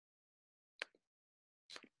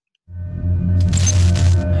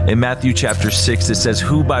In Matthew chapter 6, it says,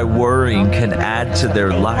 who by worrying can add to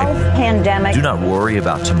their life? Pandemic. Do not worry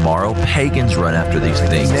about tomorrow. Pagans run after these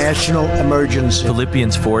things. National emergency.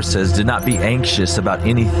 Philippians 4 says, do not be anxious about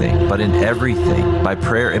anything, but in everything, by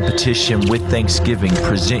prayer and petition with thanksgiving,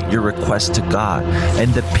 present your request to God.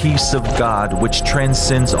 And the peace of God, which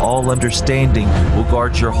transcends all understanding, will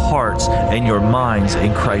guard your hearts and your minds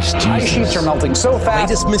in Christ Jesus. Ice sheets are melting so fast.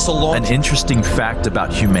 They dismiss a law. An interesting fact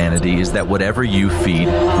about humanity is that whatever you feed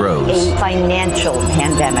grows. A financial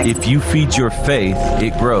pandemic. If you feed your faith,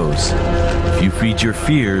 it grows. If you feed your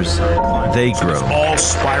fears, they grow. All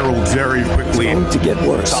spiraled very quickly. It's going to get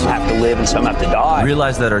worse. Some have to live and some have to die.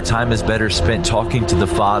 Realize that our time is better spent talking to the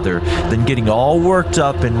Father than getting all worked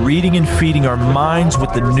up and reading and feeding our minds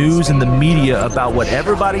with the news and the media about what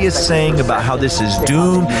everybody is saying about how this is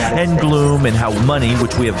doom and gloom and how money,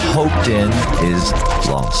 which we have hoped in, is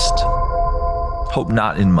lost. Hope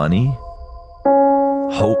not in money.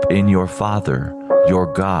 Hope in your Father,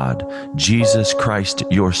 your God, Jesus Christ,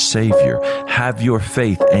 your Savior. Have your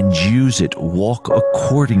faith and use it. Walk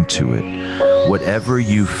according to it. Whatever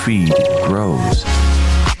you feed grows.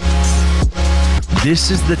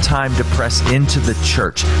 This is the time to press into the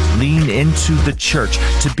church, lean into the church,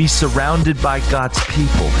 to be surrounded by God's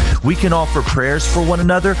people. We can offer prayers for one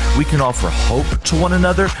another. We can offer hope to one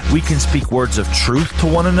another. We can speak words of truth to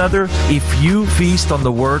one another. If you feast on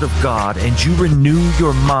the Word of God and you renew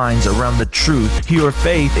your minds around the truth, your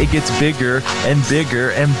faith, it gets bigger and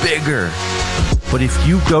bigger and bigger. But if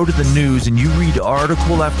you go to the news and you read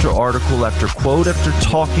article after article after quote after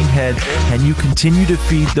talking head and you continue to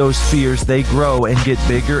feed those fears, they grow and get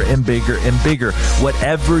bigger and bigger and bigger.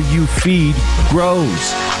 Whatever you feed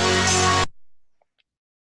grows.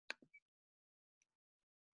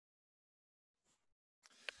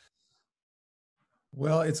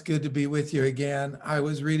 Well, it's good to be with you again. I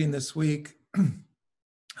was reading this week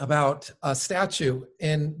about a statue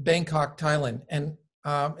in Bangkok, Thailand, and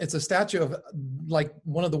it's a statue of like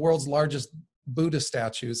one of the world's largest Buddha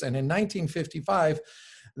statues. And in 1955,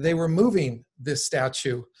 they were moving this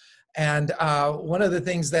statue. And one of the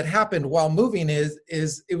things that happened while moving is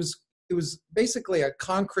it was basically a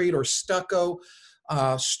concrete or stucco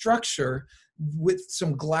structure with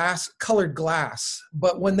some colored glass.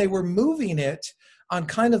 But when they were moving it on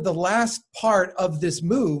kind of the last part of this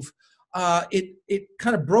move, it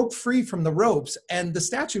kind of broke free from the ropes and the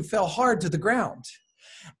statue fell hard to the ground.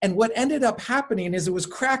 And what ended up happening is it was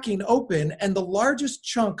cracking open and the largest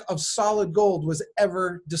chunk of solid gold was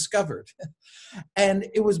ever discovered. And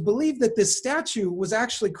it was believed that this statue was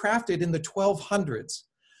actually crafted in the 1200s.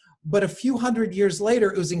 But a few hundred years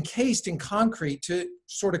later, it was encased in concrete to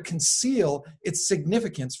sort of conceal its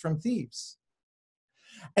significance from thieves.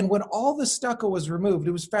 And when all the stucco was removed,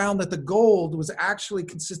 it was found that the gold was actually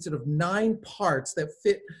consisted of 9 parts that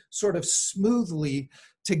fit sort of smoothly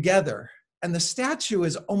together. And the statue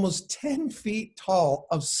is almost 10 feet tall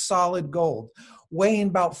of solid gold, weighing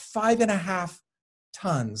about 5.5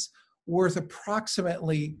 tons, worth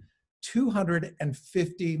approximately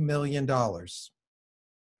 $250 million.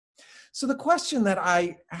 So the question that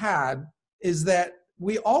I had is that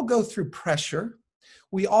we all go through pressure.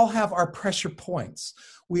 We all have our pressure points.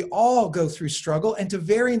 We all go through struggle and to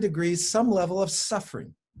varying degrees, some level of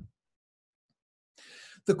suffering.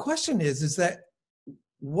 The question is that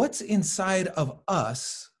what's inside of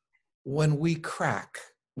us when we crack?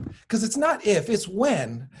 Because it's not if, it's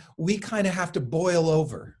when we kind of have to boil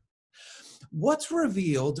over. What's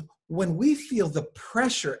revealed when we feel the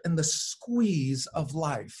pressure and the squeeze of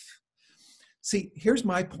life? See, here's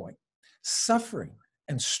my point. Suffering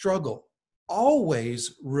and struggle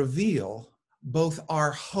always reveal both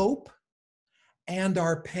our hope and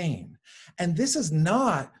our pain. And this is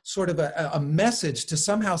not sort of a message to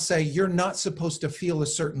somehow say you're not supposed to feel a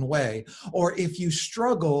certain way, or if you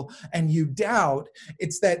struggle and you doubt,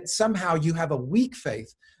 it's that somehow you have a weak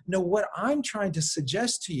faith. No, what I'm trying to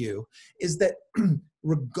suggest to you is that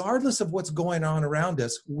regardless of what's going on around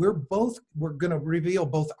us, we're going to reveal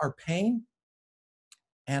both our pain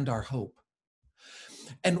and our hope.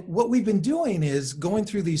 And what we've been doing is going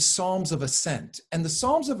through these Psalms of Ascent. And the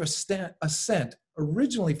Psalms of Ascent,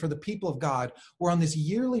 originally for the people of God, were on this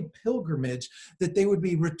yearly pilgrimage that they would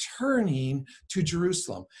be returning to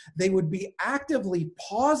Jerusalem. They would be actively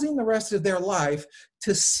pausing the rest of their life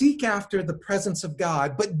to seek after the presence of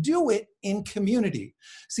God, but do it in community.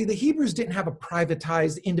 See, the Hebrews didn't have a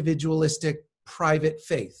privatized, individualistic, private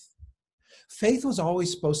faith. Faith was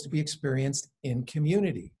always supposed to be experienced in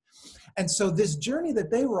community. And so this journey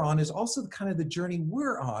that they were on is also kind of the journey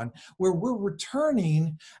we're on, where we're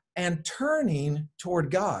returning and turning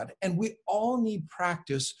toward God. And we all need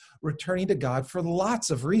practice returning to God for lots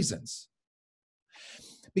of reasons.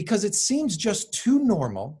 Because it seems just too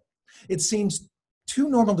normal. It seems too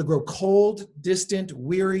normal to grow cold, distant,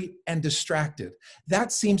 weary, and distracted.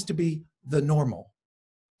 That seems to be the normal.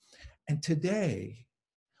 And today,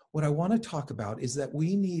 what I want to talk about is that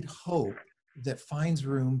we need hope that finds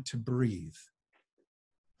room to breathe.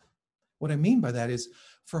 What I mean by that is,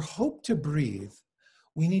 for hope to breathe,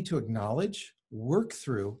 we need to acknowledge, work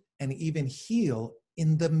through, and even heal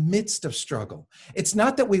in the midst of struggle. It's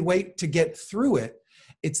not that we wait to get through it,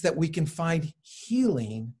 it's that we can find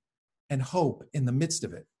healing and hope in the midst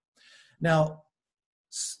of it. Now,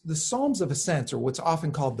 the Psalms of Ascent, or what's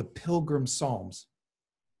often called the Pilgrim Psalms,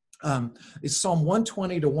 is Psalm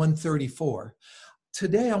 120 to 134.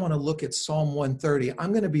 Today, I want to look at Psalm 130.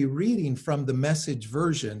 I'm going to be reading from the Message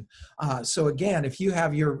version. So again, if you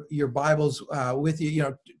have your Bibles with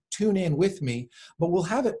you, tune in with me, but we'll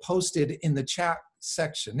have it posted in the chat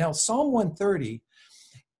section. Now, Psalm 130,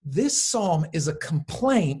 this psalm is a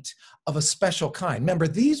complaint of a special kind. Remember,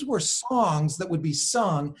 these were songs that would be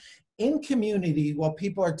sung in community while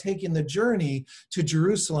people are taking the journey to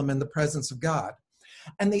Jerusalem in the presence of God.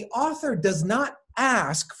 And the author does not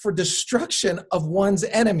ask for destruction of one's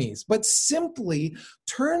enemies, but simply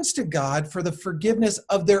turns to God for the forgiveness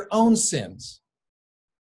of their own sins.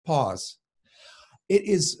 Pause. It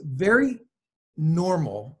is very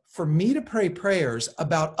normal for me to pray prayers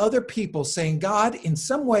about other people saying, God, in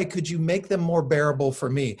some way, could you make them more bearable for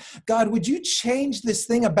me? God, would you change this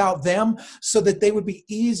thing about them so that they would be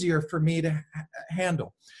easier for me to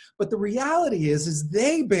handle? But the reality is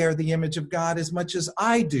they bear the image of God as much as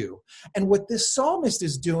I do. And what this psalmist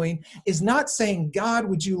is doing is not saying, God,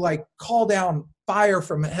 would you call down fire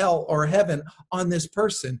from hell or heaven on this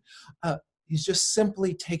person? He's just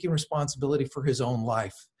simply taking responsibility for his own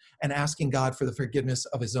life and asking God for the forgiveness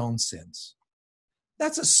of his own sins.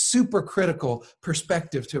 That's a super critical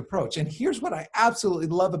perspective to approach. And here's what I absolutely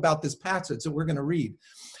love about this passage that we're going to read.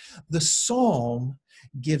 The psalm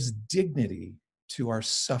gives dignity to our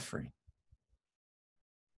suffering.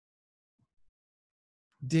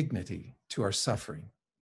 Dignity to our suffering.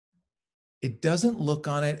 It doesn't look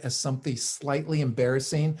on it as something slightly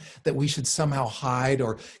embarrassing that we should somehow hide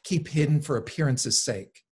or keep hidden for appearance's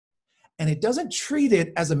sake. And it doesn't treat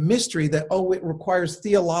it as a mystery that, it requires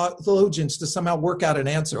theologians to somehow work out an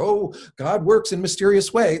answer. God works in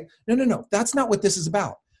mysterious way. No. That's not what this is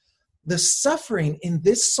about. The suffering in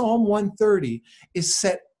this Psalm 130 is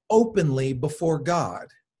set openly before God,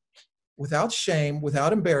 without shame,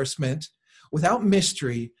 without embarrassment, without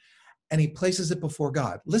mystery, and he places it before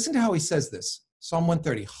God. Listen to how he says this. Psalm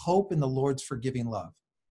 130, hope in the Lord's forgiving love.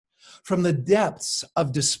 From the depths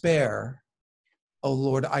of despair, O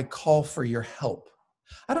Lord, I call for your help.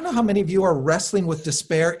 I don't know how many of you are wrestling with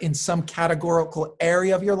despair in some categorical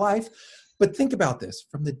area of your life, but think about this.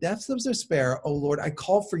 From the depths of despair, O Lord, I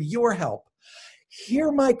call for your help.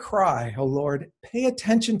 Hear my cry, O Lord. Pay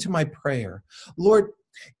attention to my prayer. Lord,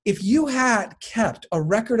 if you had kept a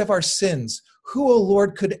record of our sins, who, O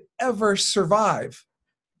Lord, could ever survive?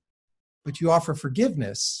 But you offer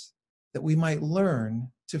forgiveness that we might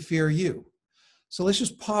learn to fear you. So let's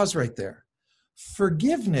just pause right there.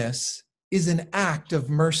 Forgiveness is an act of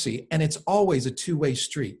mercy, and it's always a two-way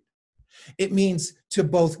street. It means to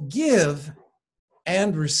both give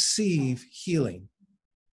and receive healing.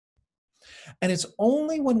 And it's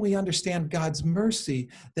only when we understand God's mercy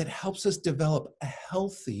that helps us develop a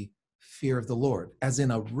healthy fear of the Lord, as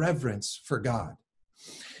in a reverence for God.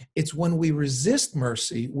 It's when we resist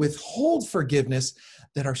mercy, withhold forgiveness,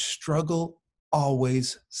 that our struggle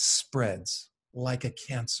always spreads like a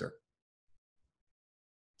cancer.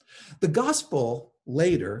 The gospel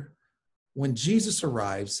later, when Jesus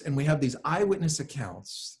arrives and we have these eyewitness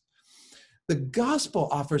accounts, the gospel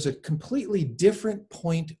offers a completely different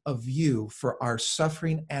point of view for our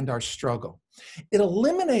suffering and our struggle. It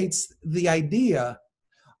eliminates the idea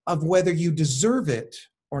of whether you deserve it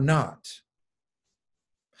or not.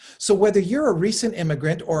 So whether you're a recent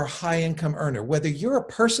immigrant or a high-income earner, whether you're a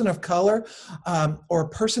person of color or a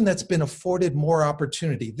person that's been afforded more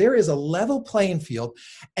opportunity, there is a level playing field.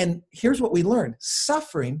 And here's what we learned.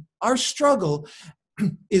 Suffering, our struggle,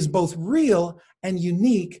 is both real and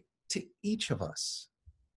unique to each of us.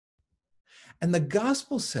 And the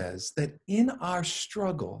gospel says that in our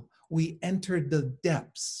struggle, we entered the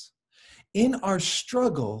depths. In our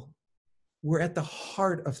struggle, we're at the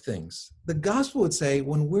heart of things. The gospel would say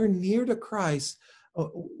when we're near to Christ,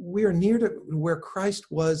 we're near to where Christ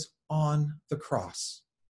was on the cross.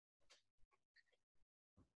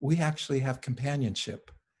 We actually have companionship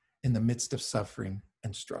in the midst of suffering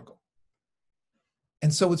and struggle.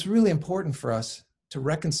 And so it's really important for us to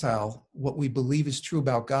reconcile what we believe is true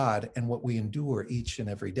about God and what we endure each and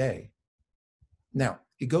every day. Now,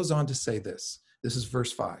 he goes on to say this. This is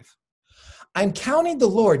verse 5. I'm counting the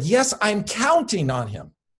Lord. Yes, I'm counting on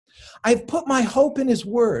him. I've put my hope in his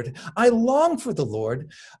word. I long for the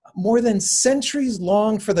Lord more than centuries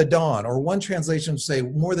long for the dawn, or one translation would say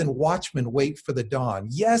more than watchmen wait for the dawn.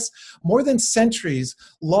 Yes, more than centuries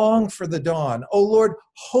long for the dawn. O Lord,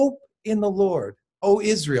 hope in the Lord. O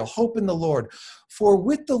Israel, hope in the Lord. For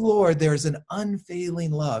with the Lord there is an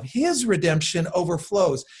unfailing love. His redemption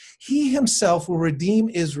overflows. He himself will redeem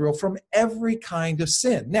Israel from every kind of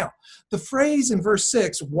sin. Now, the phrase in verse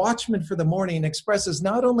 6, watchmen for the morning, expresses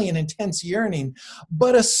not only an intense yearning,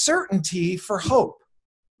 but a certainty for hope.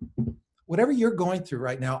 Whatever you're going through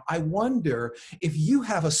right now, I wonder if you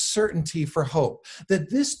have a certainty for hope, that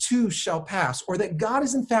this too shall pass, or that God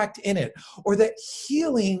is in fact in it, or that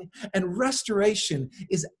healing and restoration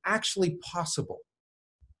is actually possible.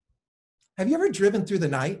 Have you ever driven through the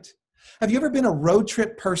night? Have you ever been a road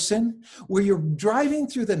trip person where you're driving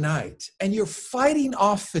through the night and you're fighting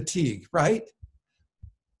off fatigue, right?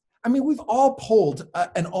 I mean, we've all pulled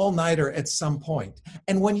an all-nighter at some point.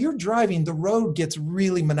 And when you're driving, the road gets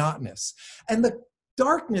really monotonous. And the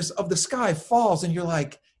darkness of the sky falls and you're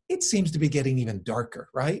like, it seems to be getting even darker,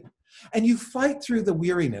 right? And you fight through the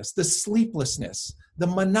weariness, the sleeplessness, the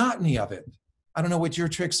monotony of it. I don't know what your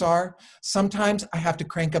tricks are. Sometimes I have to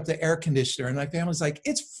crank up the air conditioner and my family's like,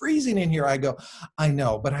 it's freezing in here. I go, I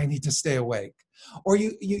know, but I need to stay awake. Or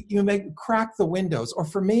you make crack the windows. Or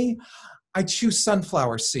for me, I choose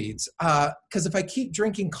sunflower seeds because if I keep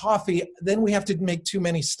drinking coffee, then we have to make too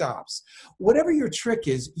many stops. Whatever your trick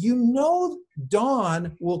is, you know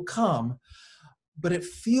dawn will come, but it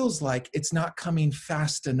feels like it's not coming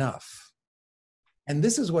fast enough. And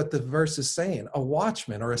this is what the verse is saying. A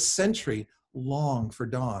watchman or a sentry long for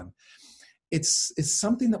dawn. It's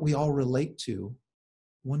something that we all relate to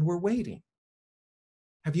when we're waiting.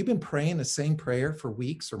 Have you been praying the same prayer for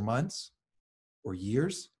weeks or months or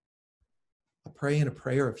years? Praying a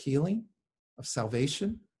prayer of healing, of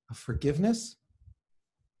salvation, of forgiveness.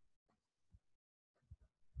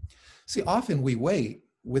 See, often we wait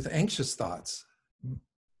with anxious thoughts,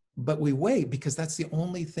 but we wait because that's the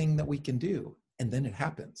only thing that we can do. And then it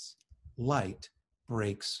happens. Light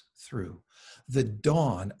breaks through. The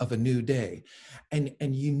dawn of a new day. And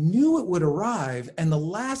you knew it would arrive. And the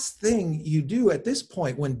last thing you do at this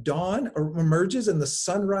point when dawn emerges and the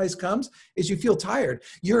sunrise comes is you feel tired.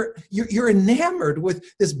 You're enamored with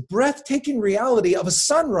this breathtaking reality of a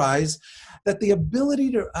sunrise, that the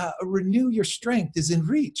ability to renew your strength is in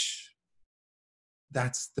reach.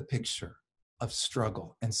 That's the picture of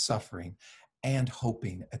struggle and suffering and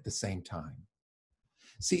hoping at the same time.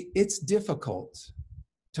 See, it's difficult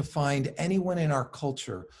to find anyone in our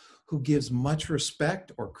culture who gives much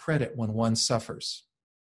respect or credit when one suffers.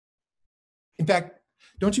 In fact,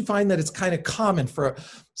 don't you find that it's kind of common for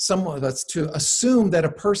some of us to assume that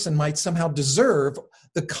a person might somehow deserve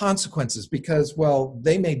the consequences because, well,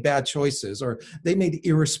 they made bad choices or they made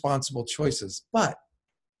irresponsible choices? But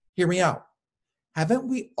hear me out. Haven't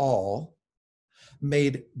we all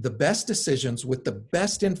made the best decisions with the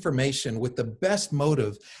best information, with the best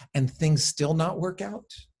motive, and things still not work out?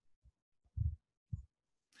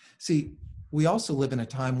 See, we also live in a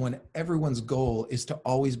time when everyone's goal is to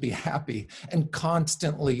always be happy and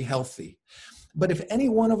constantly healthy. But if any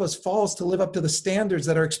one of us falls to live up to the standards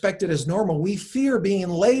that are expected as normal, we fear being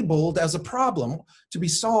labeled as a problem to be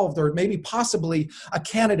solved, or maybe possibly a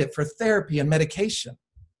candidate for therapy and medication.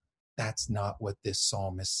 That's not what this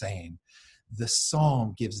psalm is saying. The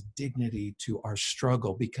psalm gives dignity to our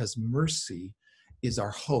struggle because mercy is our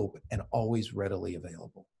hope and always readily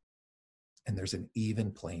available. And there's an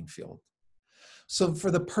even playing field. So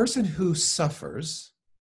for the person who suffers,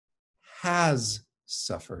 has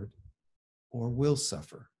suffered, or will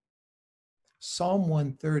suffer, Psalm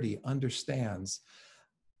 130 understands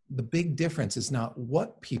the big difference is not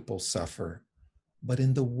what people suffer, but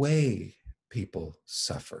in the way people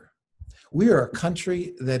suffer. We are a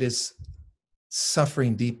country that is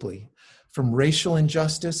suffering deeply from racial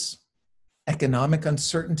injustice, economic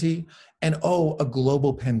uncertainty, and a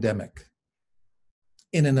global pandemic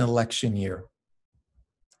in an election year.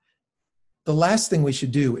 The last thing we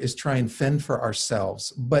should do is try and fend for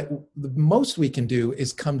ourselves, but the most we can do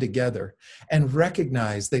is come together and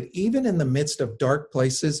recognize that even in the midst of dark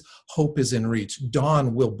places, hope is in reach.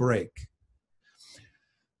 Dawn will break.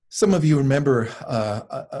 Some of you remember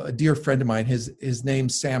a dear friend of mine, his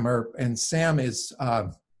name's Sam Earp, and Sam is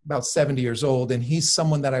about 70 years old, and he's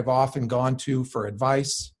someone that I've often gone to for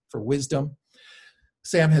advice, for wisdom.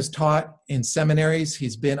 Sam has taught in seminaries.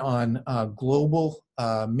 He's been on global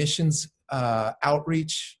missions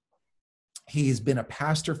outreach. He's been a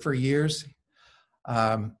pastor for years.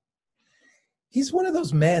 He's one of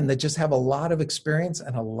those men that just have a lot of experience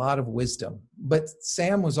and a lot of wisdom. But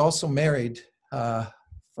Sam was also married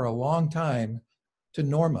for a long time to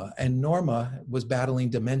Norma, and Norma was battling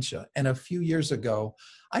dementia. And a few years ago,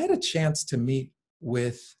 I had a chance to meet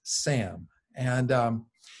with Sam, and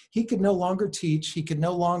he could no longer teach, he could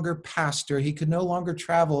no longer pastor, he could no longer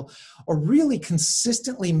travel or really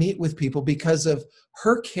consistently meet with people because of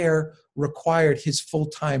her care required his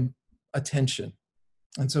full-time attention.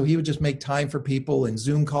 And so he would just make time for people and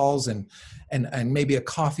Zoom calls and maybe a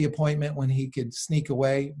coffee appointment when he could sneak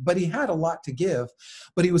away. But he had a lot to give,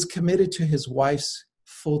 but he was committed to his wife's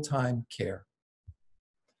full-time care.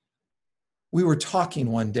 We were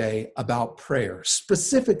talking one day about prayer,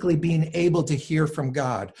 specifically being able to hear from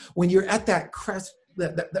God. When you're at that crest,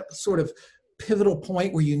 that sort of pivotal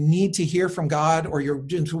point where you need to hear from God, or you're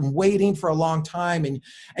just waiting for a long time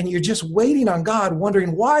and you're just waiting on God,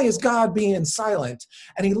 wondering, why is God being silent?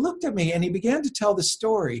 And he looked at me and he began to tell the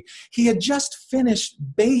story. He had just finished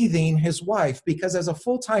bathing his wife, because as a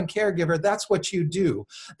full-time caregiver, that's what you do.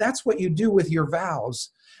 That's what you do with your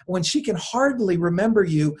vows. When she can hardly remember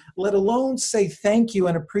you, let alone say thank you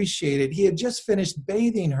and appreciate it. He had just finished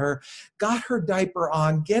bathing her, got her diaper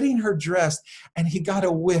on, getting her dressed, and he got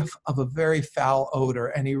a whiff of a very foul odor,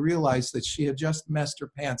 and he realized that she had just messed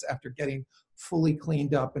her pants after getting fully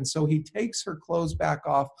cleaned up. And so he takes her clothes back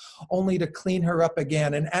off, only to clean her up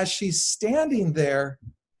again. And as she's standing there,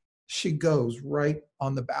 she goes right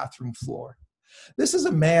on the bathroom floor. This is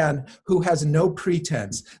a man who has no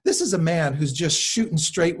pretense. This is a man who's just shooting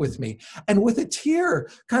straight with me. And with a tear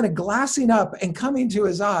kind of glassing up and coming to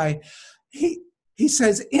his eye, he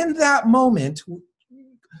says, in that moment,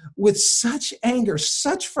 with such anger,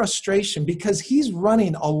 such frustration, because he's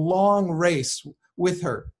running a long race with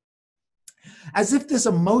her, as if this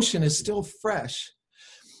emotion is still fresh,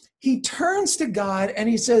 he turns to God and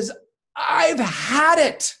he says, I've had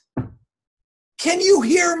it. Can you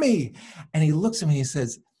hear me? And he looks at me and he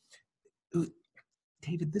says,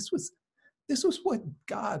 David, this was what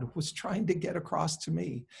God was trying to get across to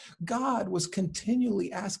me. God was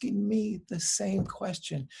continually asking me the same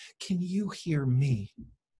question. Can you hear me?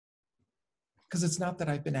 Because it's not that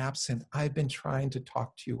I've been absent. I've been trying to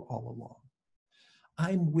talk to you all along.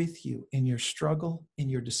 I'm with you in your struggle, in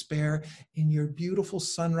your despair, in your beautiful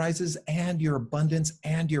sunrises and your abundance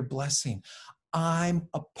and your blessing. I'm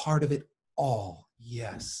a part of it all.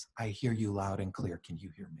 Yes, I hear you loud and clear. Can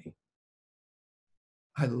you hear me?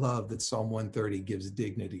 I love that Psalm 130 gives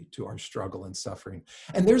dignity to our struggle and suffering.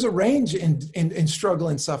 And there's a range in struggle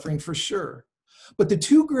and suffering for sure. But the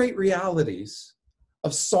two great realities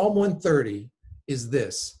of Psalm 130 is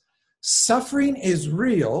this: suffering is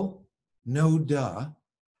real, no duh,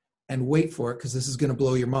 and wait for it because this is going to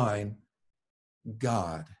blow your mind.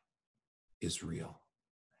 God is real,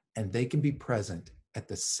 and they can be present at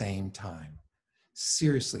the same time.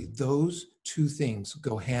 Seriously, those two things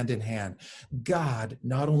go hand in hand. God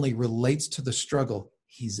not only relates to the struggle,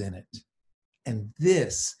 he's in it. And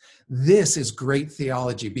this is great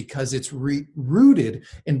theology because it's rooted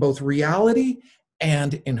in both reality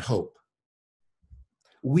and in hope.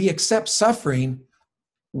 We accept suffering,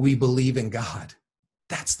 we believe in God.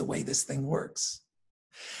 That's the way this thing works.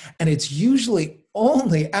 And it's usually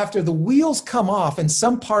only after the wheels come off in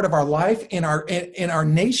some part of our life, in our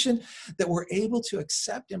nation, that we're able to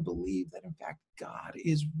accept and believe that, in fact, God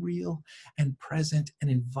is real and present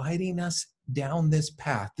and inviting us down this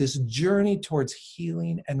path, this journey towards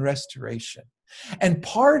healing and restoration. And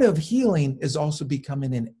part of healing is also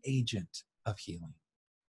becoming an agent of healing.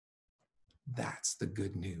 That's the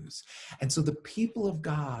good news. And so the people of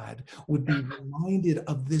God would be reminded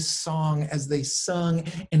of this song as they sung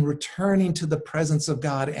in returning to the presence of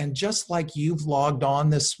God. And just like you've logged on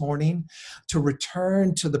this morning to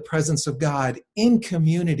return to the presence of God in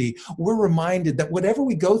community, we're reminded that whatever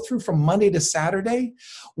we go through from Monday to Saturday,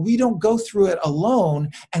 we don't go through it alone,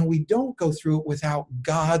 and we don't go through it without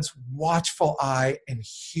God's watchful eye and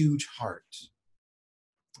huge heart.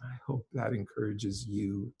 I hope that encourages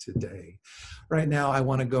you today. Right now, I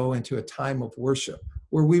want to go into a time of worship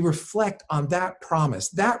where we reflect on that promise,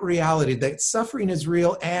 that reality that suffering is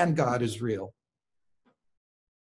real and God is real.